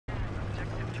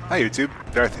Hi YouTube,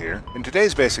 Darth here. In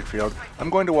today's Basicfield, I'm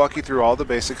going to walk you through all the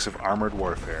basics of armored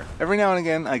warfare. Every now and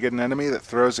again, I get an enemy that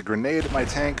throws a grenade at my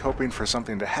tank hoping for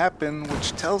something to happen,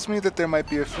 which tells me that there might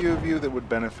be a few of you that would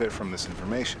benefit from this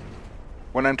information.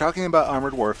 When I'm talking about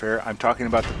armored warfare, I'm talking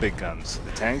about the big guns,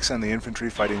 the tanks and the infantry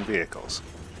fighting vehicles.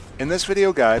 In this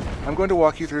video guide, I'm going to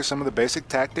walk you through some of the basic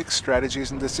tactics,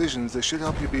 strategies, and decisions that should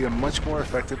help you be a much more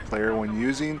effective player when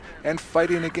using and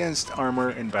fighting against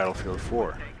armor in Battlefield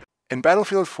 4. In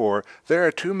Battlefield 4, there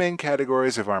are two main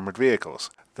categories of armored vehicles,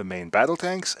 the main battle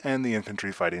tanks and the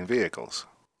infantry fighting vehicles.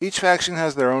 Each faction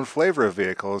has their own flavor of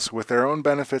vehicles with their own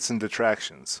benefits and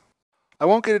detractions. I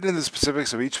won't get into the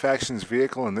specifics of each faction's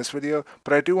vehicle in this video,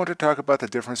 but I do want to talk about the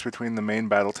difference between the main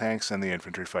battle tanks and the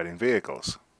infantry fighting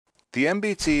vehicles. The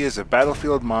MBT is a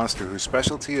battlefield monster whose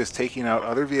specialty is taking out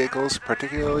other vehicles,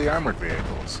 particularly armored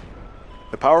vehicles.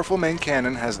 The powerful main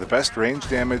cannon has the best range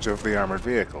damage of the armored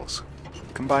vehicles.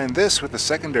 Combine this with the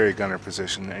secondary gunner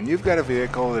position and you've got a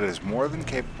vehicle that is more than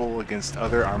capable against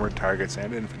other armored targets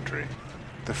and infantry.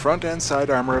 The front and side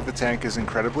armor of the tank is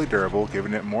incredibly durable,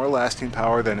 giving it more lasting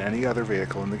power than any other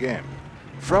vehicle in the game.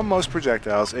 From most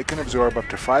projectiles, it can absorb up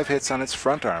to 5 hits on its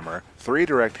front armor, 3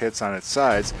 direct hits on its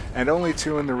sides, and only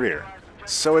 2 in the rear.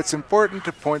 So it's important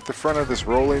to point the front of this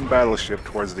rolling battleship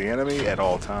towards the enemy at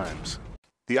all times.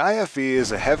 The IFV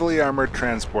is a heavily armored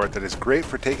transport that is great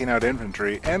for taking out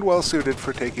infantry and well suited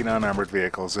for taking on armored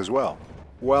vehicles as well.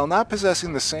 While not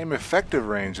possessing the same effective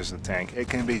range as the tank, it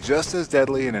can be just as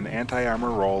deadly in an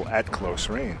anti-armor role at close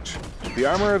range. The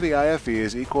armor of the IFV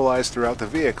is equalized throughout the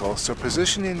vehicle, so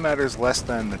positioning matters less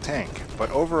than the tank,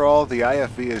 but overall the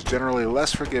IFV is generally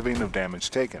less forgiving of damage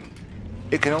taken.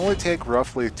 It can only take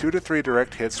roughly 2 to 3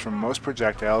 direct hits from most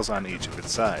projectiles on each of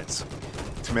its sides.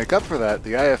 To make up for that,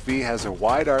 the IFV has a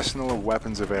wide arsenal of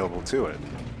weapons available to it.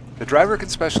 The driver can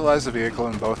specialize the vehicle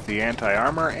in both the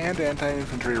anti-armor and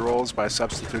anti-infantry roles by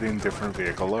substituting different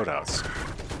vehicle loadouts.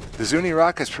 The Zuni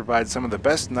rockets provide some of the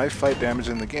best knife fight damage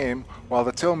in the game, while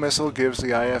the TOW missile gives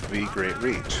the IFV great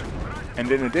reach. And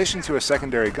in addition to a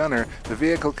secondary gunner, the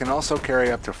vehicle can also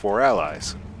carry up to 4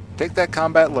 allies. Take that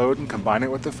combat load and combine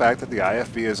it with the fact that the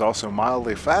IFV is also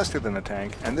mildly faster than a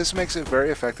tank, and this makes it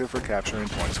very effective for capturing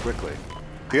points quickly.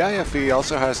 The IFV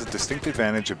also has the distinct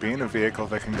advantage of being a vehicle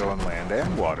that can go on land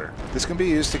and water. This can be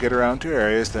used to get around to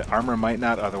areas that armor might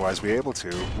not otherwise be able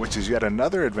to, which is yet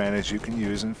another advantage you can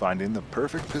use in finding the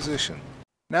perfect position.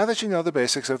 Now that you know the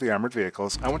basics of the armored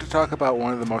vehicles, I want to talk about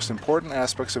one of the most important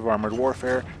aspects of armored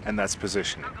warfare, and that's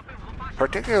positioning.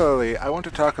 Particularly, I want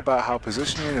to talk about how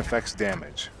positioning affects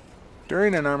damage.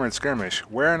 During an armored skirmish,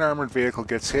 where an armored vehicle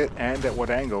gets hit and at what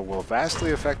angle will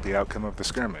vastly affect the outcome of the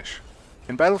skirmish.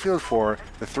 In Battlefield 4,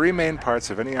 the 3 main parts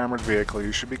of any armored vehicle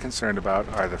you should be concerned about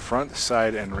are the front,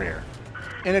 side, and rear.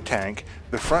 In a tank,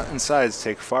 the front and sides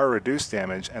take far reduced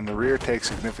damage and the rear takes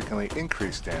significantly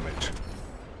increased damage,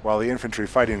 while the infantry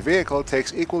fighting vehicle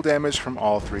takes equal damage from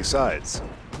all 3 sides.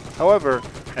 However,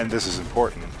 and this is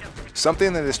important,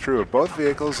 something that is true of both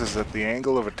vehicles is that the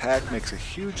angle of attack makes a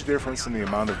huge difference in the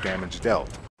amount of damage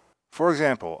dealt. For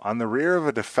example, on the rear of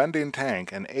a defending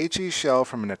tank, an HE shell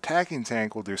from an attacking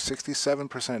tank will do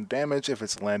 67% damage if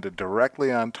it's landed directly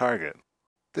on target.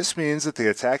 This means that the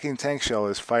attacking tank shell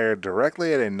is fired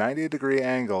directly at a 90-degree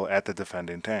angle at the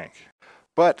defending tank.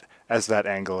 But, as that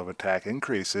angle of attack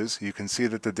increases, you can see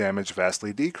that the damage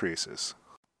vastly decreases.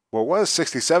 What was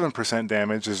 67%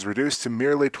 damage is reduced to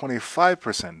merely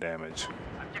 25% damage.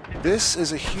 This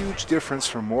is a huge difference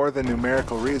for more than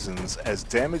numerical reasons, as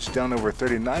damage done over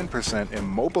 39%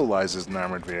 immobilizes an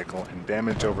armored vehicle and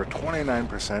damage over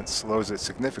 29% slows it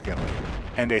significantly.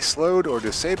 And a slowed or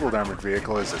disabled armored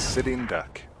vehicle is a sitting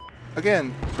duck.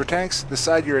 Again, for tanks, the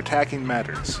side you're attacking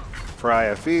matters. For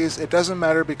IFVs, it doesn't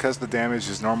matter because the damage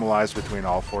is normalized between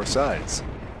all 4 sides.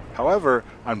 However,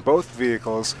 on both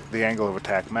vehicles, the angle of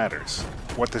attack matters.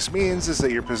 What this means is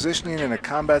that your positioning in a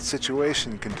combat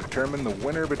situation can determine the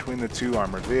winner between the 2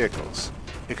 armored vehicles.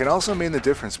 It can also mean the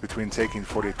difference between taking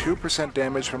 42%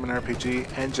 damage from an RPG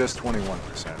and just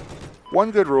 21%.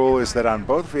 One good rule is that on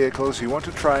both vehicles you want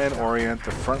to try and orient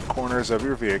the front corners of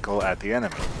your vehicle at the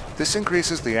enemy. This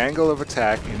increases the angle of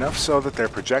attack enough so that their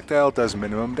projectile does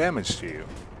minimum damage to you.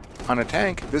 On a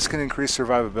tank, this can increase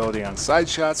survivability on side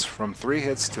shots from 3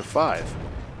 hits to 5.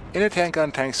 In a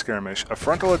tank-on-tank skirmish, a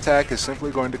frontal attack is simply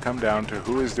going to come down to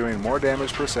who is doing more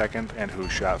damage per second and who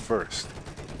shot first.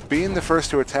 Being the first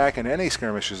to attack in any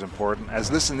skirmish is important, as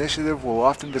this initiative will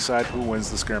often decide who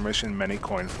wins the skirmish in many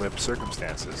coin flip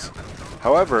circumstances.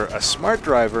 However, a smart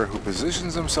driver who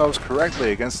positions themselves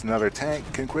correctly against another tank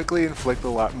can quickly inflict a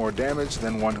lot more damage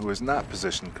than one who is not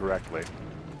positioned correctly.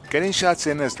 Getting shots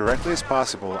in as directly as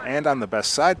possible and on the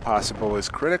best side possible is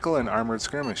critical in armored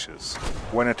skirmishes.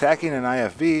 When attacking an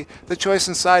IFV, the choice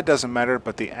in side doesn't matter,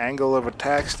 but the angle of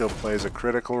attack still plays a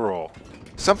critical role.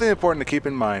 Something important to keep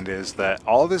in mind is that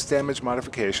all this damage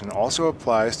modification also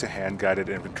applies to hand-guided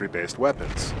infantry-based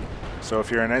weapons. So if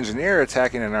you're an engineer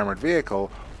attacking an armored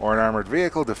vehicle, or an armored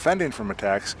vehicle defending from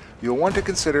attacks, you'll want to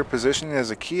consider positioning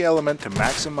as a key element to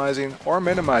maximizing or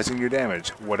minimizing your damage,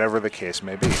 whatever the case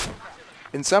may be.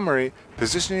 In summary,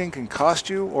 positioning can cost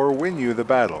you or win you the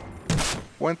battle.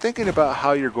 When thinking about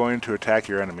how you're going to attack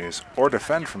your enemies, or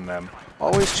defend from them,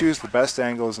 always choose the best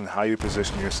angles and how you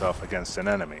position yourself against an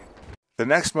enemy. The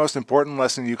next most important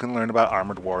lesson you can learn about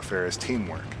armored warfare is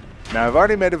teamwork. Now, I've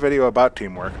already made a video about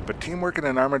teamwork, but teamwork in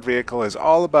an armored vehicle is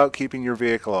all about keeping your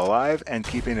vehicle alive and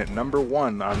keeping it number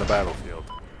one on the battlefield.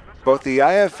 Both the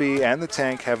IFV and the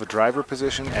tank have a driver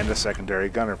position and a secondary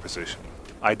gunner position.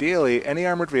 Ideally, any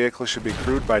armored vehicle should be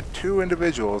crewed by 2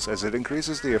 individuals, as it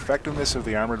increases the effectiveness of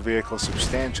the armored vehicle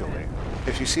substantially.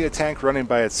 If you see a tank running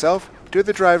by itself, do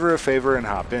the driver a favor and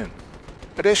hop in.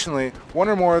 Additionally, 1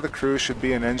 or more of the crew should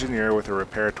be an engineer with a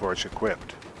repair torch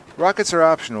equipped. Rockets are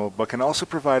optional, but can also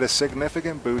provide a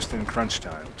significant boost in crunch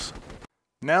times.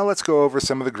 Now let's go over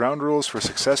some of the ground rules for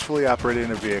successfully operating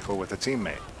a vehicle with a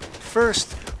teammate.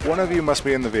 First, one of you must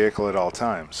be in the vehicle at all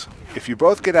times. If you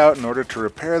both get out in order to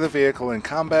repair the vehicle in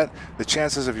combat, the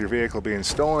chances of your vehicle being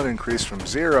stolen increase from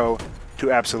 0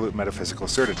 to absolute metaphysical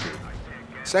certitude.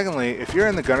 Secondly, if you're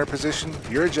in the gunner position,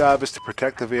 your job is to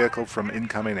protect the vehicle from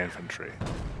incoming infantry.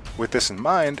 With this in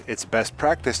mind, it's best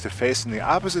practice to face in the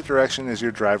opposite direction as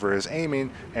your driver is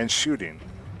aiming and shooting.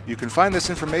 You can find this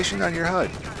information on your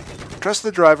HUD. Trust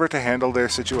the driver to handle their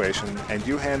situation, and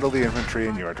you handle the infantry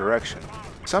in your direction.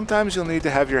 Sometimes you'll need to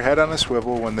have your head on a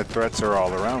swivel when the threats are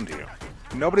all around you.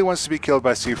 Nobody wants to be killed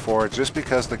by C4 just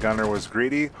because the gunner was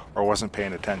greedy or wasn't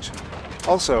paying attention.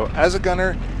 Also, as a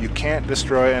gunner, you can't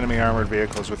destroy enemy armored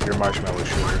vehicles with your marshmallow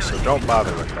shooter, so don't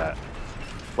bother with that.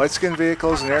 Light-skinned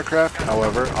vehicles and aircraft,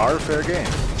 however, are fair game.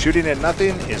 Shooting at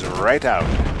nothing is right out.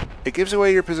 It gives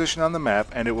away your position on the map,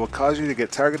 and it will cause you to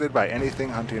get targeted by anything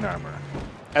hunting armor.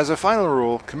 As a final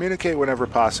rule, communicate whenever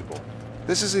possible.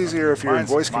 This is easier if you're in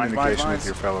voice communication with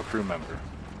your fellow crew member.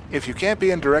 If you can't be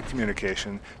in direct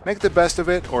communication, make the best of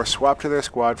it or swap to their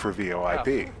squad for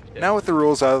VoIP. Now with the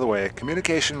rules out of the way,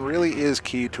 communication really is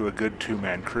key to a good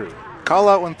 2-man crew. Call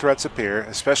out when threats appear,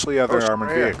 especially other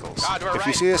armored vehicles. If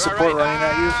you see a support running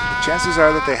at you, chances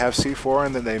are that they have C4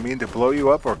 and that they mean to blow you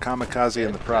up or kamikaze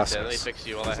in the process.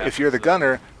 If you're the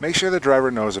gunner, make sure the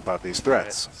driver knows about these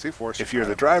threats. If you're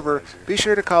the driver, be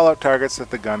sure to call out targets that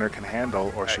the gunner can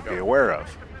handle or should be aware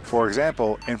of. For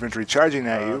example, infantry charging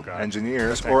at you,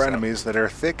 engineers, or enemies that are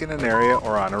thick in an area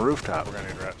or on a rooftop.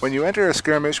 When you enter a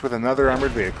skirmish with another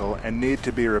armored vehicle and need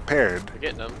to be repaired,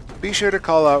 be sure to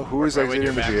call out who is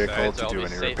exiting the vehicle to do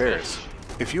any repairs.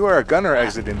 If you are a gunner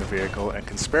exiting the vehicle and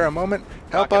can spare a moment,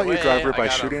 help out your driver by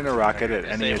shooting a rocket at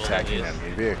any attacking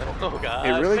enemy vehicle.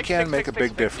 It really can make a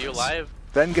big difference.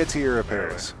 Then get to your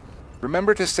repairs.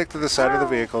 Remember to stick to the side of the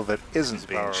vehicle that isn't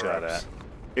being shot at.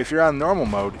 If you're on normal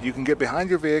mode, you can get behind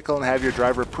your vehicle and have your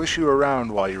driver push you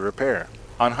around while you repair.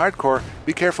 On hardcore,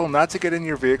 be careful not to get in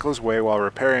your vehicle's way while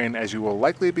repairing, as you will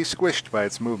likely be squished by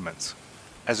its movements.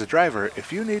 As a driver,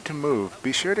 if you need to move,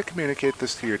 be sure to communicate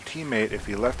this to your teammate if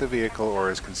he left the vehicle or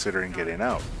is considering getting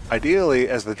out. Ideally,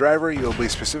 as the driver, you'll be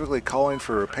specifically calling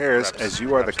for repairs as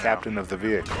you are the captain of the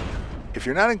vehicle. If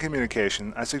you're not in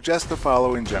communication, I suggest the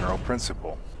following general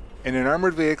principle. In an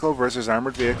armored vehicle versus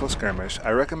armored vehicle skirmish, I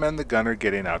recommend the gunner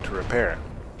getting out to repair.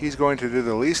 He's going to do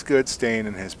the least good staying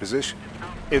in his position.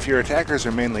 If your attackers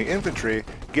are mainly infantry,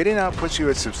 getting out puts you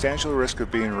at substantial risk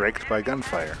of being raked by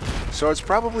gunfire, so it's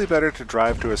probably better to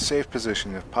drive to a safe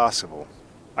position if possible.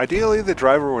 Ideally, the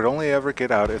driver would only ever get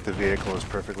out if the vehicle is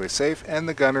perfectly safe and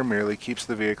the gunner merely keeps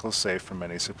the vehicle safe from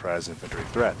any surprise infantry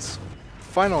threats.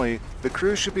 Finally, the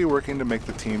crew should be working to make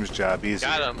the team's job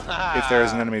easier. If there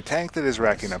is an enemy tank that is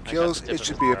racking up kills, it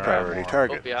should be a priority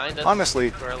target.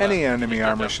 Honestly, any enemy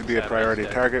armor should be a priority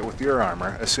target with your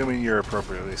armor, assuming you're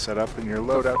appropriately set up in your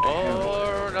loadout to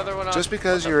handle it. Just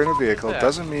because you're in a vehicle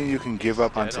doesn't mean you can give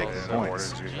up on taking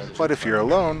points. But if you're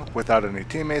alone, without any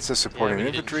teammates as supporting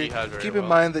infantry, keep in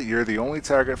mind that you're the only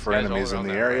target for enemies in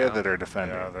the area that are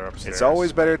defending. It's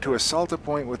always better to assault a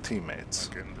point with teammates.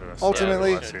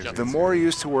 Ultimately, the more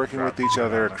used to working with each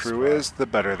other a crew is, the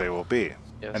better they will be.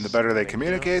 And the better they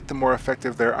communicate, the more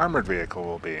effective their armored vehicle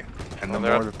will be. And the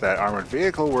more that armored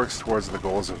vehicle works towards the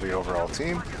goals of the overall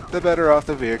team, the better off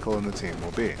the vehicle and the team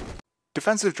will be.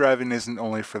 Defensive driving isn't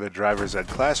only for the driver's ed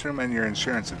classroom and your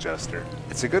insurance adjuster.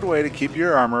 It's a good way to keep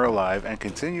your armor alive and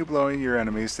continue blowing your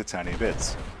enemies to tiny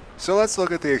bits. So let's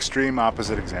look at the extreme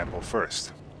opposite example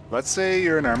first. Let's say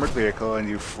you're an armored vehicle and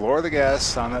you floor the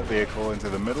gas on that vehicle into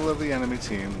the middle of the enemy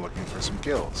team looking for some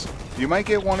kills. You might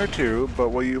get one or two, but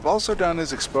what you've also done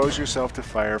is expose yourself to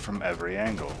fire from every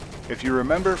angle. If you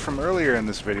remember from earlier in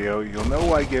this video, you'll know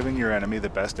why giving your enemy the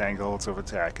best angles of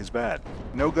attack is bad.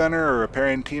 No gunner or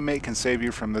repairing teammate can save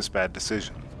you from this bad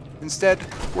decision. Instead,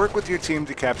 work with your team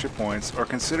to capture points or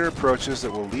consider approaches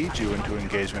that will lead you into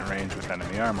engagement range with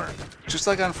enemy armor. Just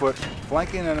like on foot,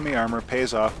 flanking enemy armor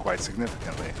pays off quite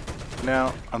significantly.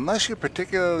 Now, unless you're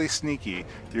particularly sneaky,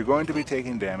 you're going to be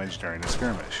taking damage during a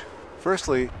skirmish.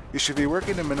 Firstly, you should be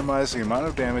working to minimize the amount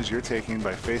of damage you're taking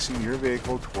by facing your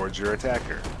vehicle towards your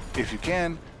attacker. If you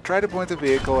can, try to point the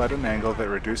vehicle at an angle that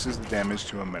reduces the damage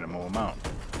to a minimal amount.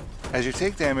 As you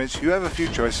take damage, you have a few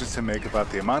choices to make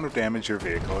about the amount of damage your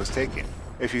vehicle is taking.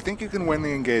 If you think you can win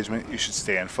the engagement, you should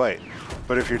stay and fight.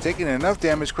 But if you're taking enough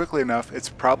damage quickly enough, it's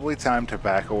probably time to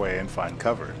back away and find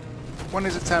cover. When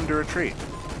is it time to retreat?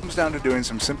 It comes down to doing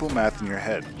some simple math in your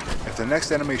head. If the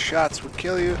next enemy's shots would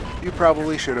kill you, you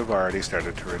probably should have already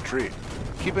started to retreat.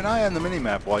 Keep an eye on the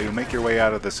minimap while you make your way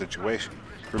out of the situation.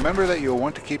 Remember that you'll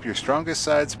want to keep your strongest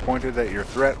sides pointed at your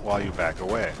threat while you back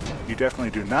away. You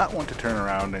definitely do not want to turn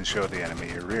around and show the enemy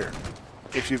your rear.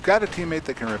 If you've got a teammate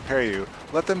that can repair you,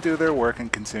 let them do their work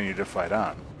and continue to fight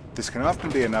on. This can often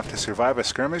be enough to survive a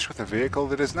skirmish with a vehicle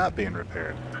that is not being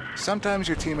repaired. Sometimes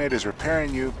your teammate is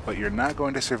repairing you, but you're not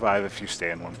going to survive if you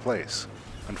stay in one place.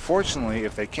 Unfortunately,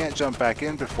 if they can't jump back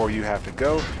in before you have to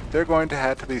go, they're going to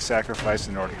have to be sacrificed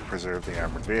in order to preserve the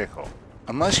armored vehicle.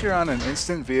 Unless you're on an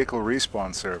instant vehicle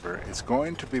respawn server, it's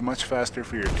going to be much faster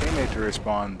for your teammate to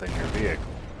respawn than your vehicle.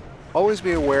 Always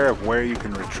be aware of where you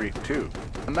can retreat to.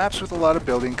 On maps with a lot of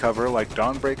building cover like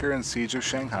Dawnbreaker and Siege of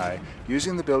Shanghai,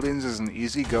 using the buildings as an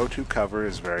easy go-to cover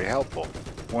is very helpful.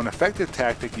 One effective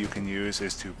tactic you can use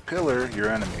is to pillar your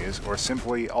enemies, or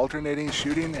simply alternating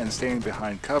shooting and staying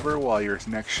behind cover while your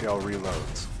next shell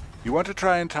reloads. You want to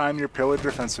try and time your pillar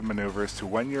defensive maneuvers to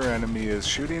when your enemy is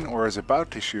shooting or is about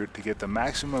to shoot to get the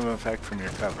maximum effect from your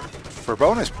cover. For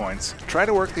bonus points, try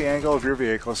to work the angle of your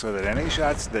vehicle so that any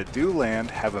shots that do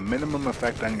land have a minimum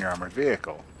effect on your armored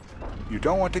vehicle. You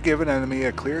don't want to give an enemy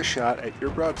a clear shot at your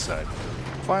broadside.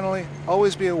 Finally,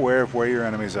 always be aware of where your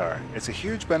enemies are. It's a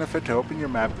huge benefit to open your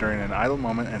map during an idle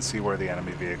moment and see where the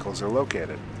enemy vehicles are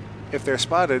located. If they're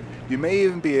spotted, you may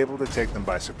even be able to take them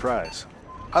by surprise.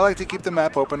 I like to keep the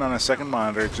map open on a second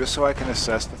monitor just so I can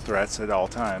assess the threats at all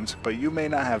times, but you may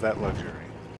not have that luxury.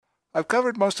 I've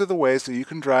covered most of the ways that you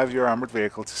can drive your armored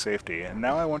vehicle to safety, and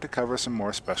now I want to cover some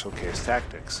more special case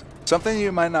tactics. Something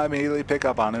you might not immediately pick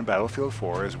up on in Battlefield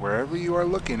 4 is wherever you are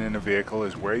looking in a vehicle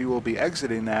is where you will be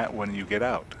exiting at when you get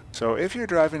out. So if you're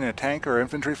driving a tank or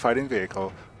infantry fighting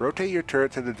vehicle, rotate your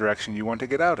turret to the direction you want to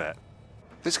get out at.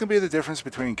 This can be the difference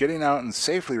between getting out and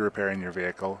safely repairing your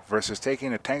vehicle versus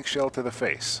taking a tank shell to the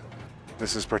face.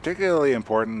 This is particularly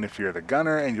important if you're the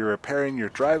gunner and you're repairing your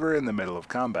driver in the middle of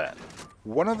combat.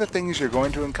 One of the things you're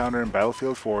going to encounter in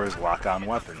Battlefield 4 is lock-on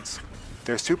weapons.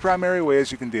 There's two primary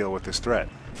ways you can deal with this threat.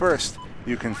 First,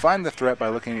 you can find the threat by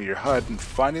looking at your HUD and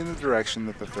finding the direction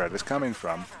that the threat is coming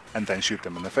from, and then shoot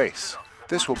them in the face.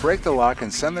 This will break the lock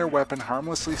and send their weapon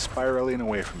harmlessly spiraling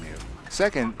away from you.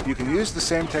 Second, you can use the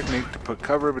same technique to put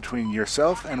cover between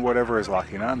yourself and whatever is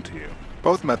locking onto you.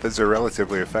 Both methods are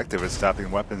relatively effective at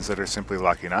stopping weapons that are simply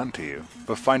locking onto you,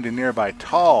 but finding nearby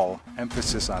tall,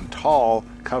 emphasis on tall,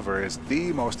 cover is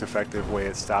the most effective way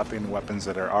at stopping weapons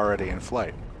that are already in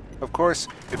flight. Of course,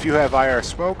 if you have IR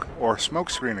smoke or smoke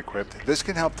screen equipped, this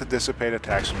can help to dissipate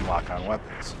attacks from lock-on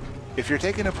weapons. If you're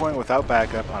taking a point without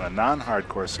backup on a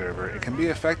non-hardcore server, it can be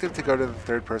effective to go to the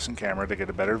third-person camera to get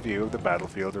a better view of the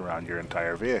battlefield around your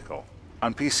entire vehicle.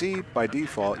 On PC, by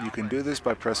default, you can do this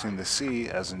by pressing the C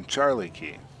as in Charlie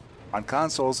key. On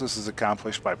consoles, this is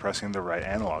accomplished by pressing the right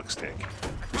analog stick.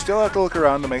 You still have to look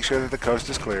around to make sure that the coast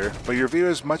is clear, but your view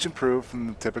is much improved from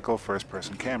the typical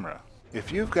first-person camera.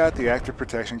 If you've got the active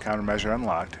protection countermeasure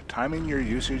unlocked, timing your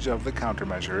usage of the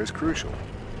countermeasure is crucial.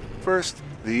 First,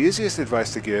 the easiest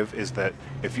advice to give is that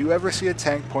if you ever see a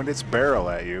tank point its barrel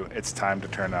at you, it's time to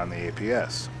turn on the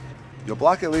APS. You'll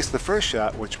block at least the first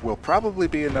shot, which will probably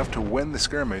be enough to win the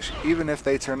skirmish, even if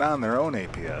they turn on their own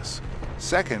APS.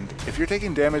 Second, if you're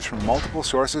taking damage from multiple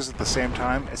sources at the same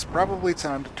time, it's probably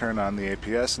time to turn on the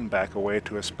APS and back away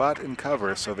to a spot in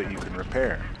cover so that you can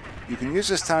repair. You can use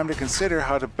this time to consider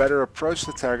how to better approach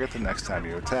the target the next time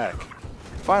you attack.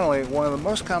 Finally, one of the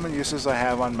most common uses I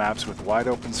have on maps with wide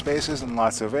open spaces and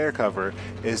lots of air cover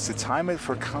is to time it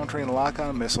for countering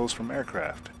lock-on missiles from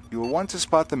aircraft. You will want to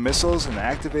spot the missiles and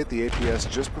activate the APS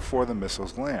just before the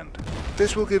missiles land.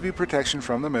 This will give you protection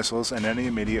from the missiles and any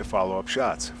immediate follow-up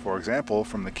shots, for example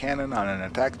from the cannon on an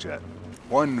attack jet.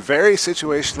 One very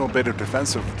situational bit of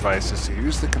defensive advice is to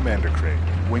use the commander crate.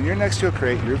 When you're next to a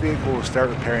crate, your vehicle will start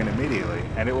repairing immediately,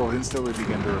 and it will instantly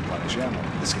begin to replenish ammo.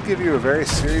 This can give you a very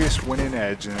serious winning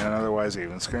edge in an otherwise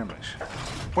even skirmish.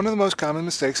 One of the most common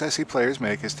mistakes I see players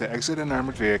make is to exit an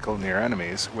armored vehicle near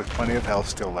enemies with plenty of health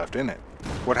still left in it.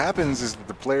 What happens is that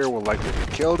the player will likely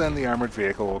be killed and the armored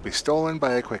vehicle will be stolen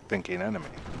by a quick-thinking enemy.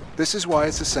 This is why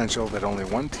it's essential that only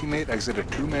one teammate exit a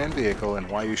two-man vehicle and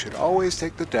why you should always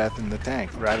take the death in the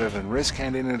tank rather than risk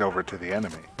handing it over to the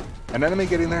enemy. An enemy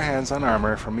getting their hands on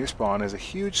armor from your spawn is a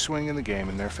huge swing in the game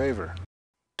in their favor.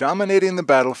 Dominating the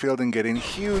battlefield and getting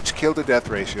huge kill-to-death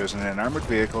ratios in an armored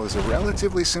vehicle is a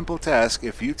relatively simple task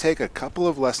if you take a couple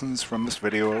of lessons from this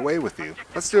video away with you.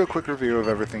 Let's do a quick review of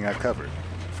everything I've covered.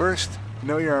 First,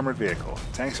 know your armored vehicle.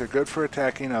 Tanks are good for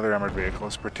attacking other armored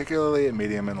vehicles, particularly at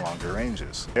medium and longer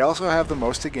ranges. They also have the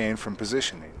most to gain from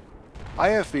positioning.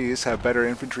 IFVs have better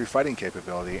infantry fighting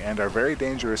capability and are very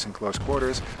dangerous in close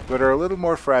quarters, but are a little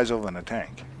more fragile than a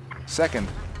tank. Second,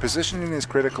 positioning is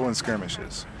critical in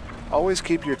skirmishes. Always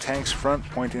keep your tank's front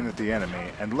pointing at the enemy,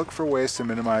 and look for ways to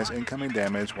minimize incoming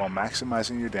damage while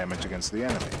maximizing your damage against the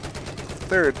enemy.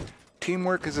 Third,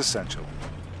 teamwork is essential.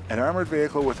 An armored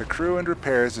vehicle with a crew and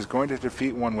repairs is going to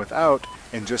defeat one without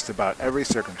in just about every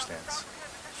circumstance.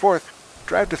 Fourth,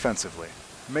 drive defensively.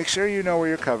 Make sure you know where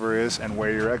your cover is and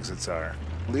where your exits are.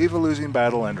 Leave a losing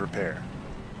battle and repair.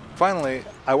 Finally,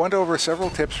 I went over several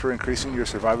tips for increasing your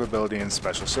survivability in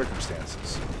special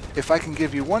circumstances. If I can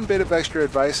give you one bit of extra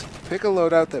advice, pick a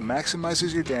loadout that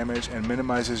maximizes your damage and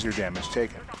minimizes your damage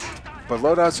taken. But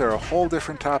loadouts are a whole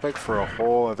different topic for a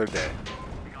whole other day.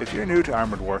 If you're new to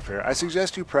armored warfare, I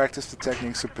suggest you practice the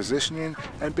techniques of positioning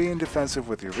and being defensive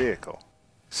with your vehicle.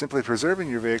 Simply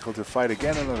preserving your vehicle to fight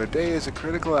again another day is a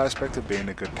critical aspect of being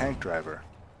a good tank driver.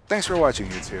 Thanks for watching,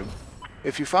 YouTube.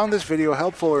 If you found this video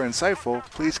helpful or insightful,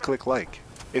 please click like.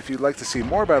 If you'd like to see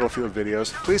more Battlefield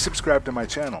videos, please subscribe to my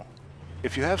channel.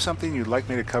 If you have something you'd like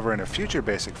me to cover in a future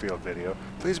Basicfield video,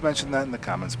 please mention that in the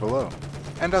comments below.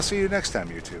 And I'll see you next time,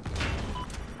 YouTube.